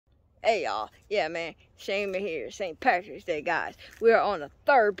Hey y'all, yeah man, same here, St. Patrick's Day guys. We are on the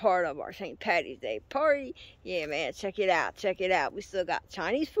third part of our St. Patty's Day party. Yeah man, check it out, check it out. We still got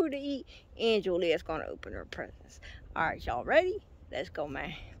Chinese food to eat and Julliet's gonna open her presents. Alright, y'all ready? Let's go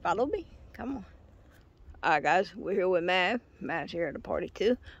man, follow me, come on. Alright guys, we're here with Mav. Mav's here at the party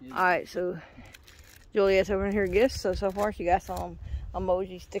too. Alright, so Julliet's opening her gifts. So far she got some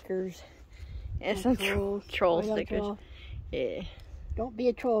emoji stickers and some troll stickers. Yeah. Don't be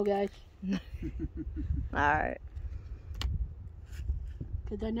a troll, guys. Alright.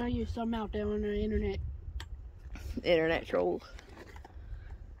 Because I know you're some out there on the internet. Internet trolls.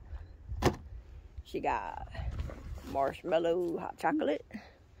 She got marshmallow hot chocolate.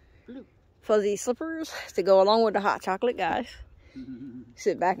 Blue. Fuzzy slippers to go along with the hot chocolate, guys.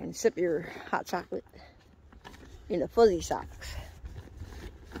 Sit back and sip your hot chocolate in the fuzzy socks.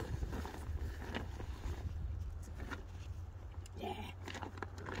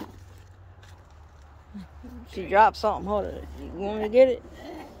 She dropped something. Hold it. You want me to get it?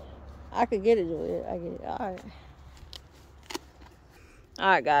 I could get it, Juliet. I get it. Alright.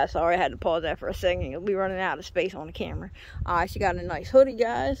 Alright, guys. Sorry I had to pause that for a second. You'll be running out of space on the camera. Alright, she got a nice hoodie,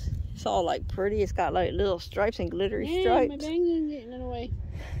 guys. It's all like pretty. It's got like little stripes and glittery stripes. My bangs getting in the way.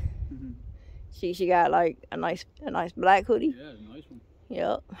 She got like a nice black hoodie. Yeah, it's a nice one.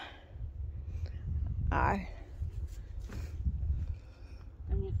 Yep. Alright.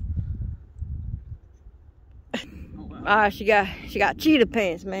 She got cheetah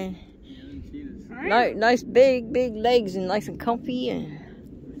pants, man. Nice big legs and nice and comfy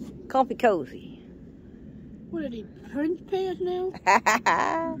cozy. What are these, prince pants now?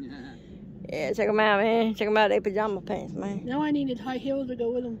 Yeah, check them out, man. Check them out. They pajama pants, man. Now I needed high heels to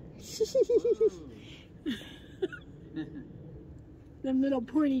go with them. Them little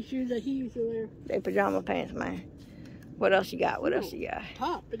pointy shoes that he used to wear. They pajama pants, man. What else you got? What else you got?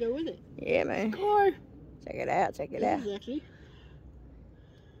 Top to go with it. Yeah, man. Car. Check it out. Check it out. Sexy.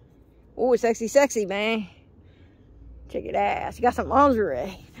 Oh, sexy, man. Check it out. She got some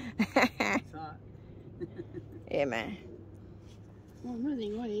lingerie. Yeah, man. Oh,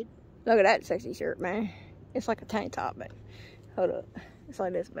 nothing white. Look at that sexy shirt, man. It's like a tank top, baby. Hold up. It's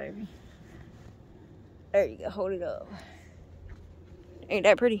like this, baby. There you go. Hold it up. Ain't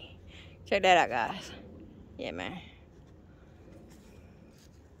that pretty? Check that out, guys. Yeah, man.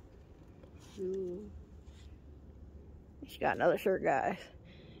 Ooh. She got another shirt, guys.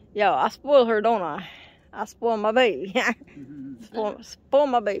 Yo, I spoil her, don't I? I spoil my baby. spoil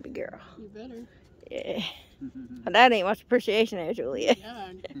my baby girl. You better. Yeah. But that ain't much appreciation there, Julia.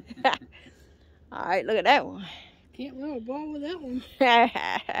 God. Alright, look at that one. Can't win a ball with that one.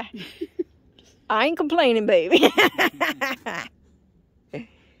 I ain't complaining, baby.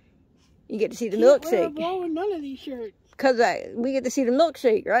 You get to see the milkshake. Can't win a ball with none of these shirts. Because we get to see the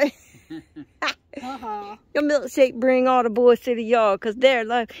milkshake, right? Uh-huh. Your milkshake bring all the boys to the yard because their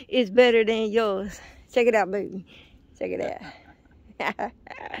life is better than yours. Check it out, baby. Check it out.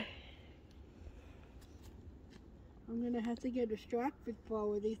 I'm going to have to get a Stratford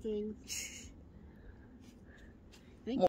ball with these things.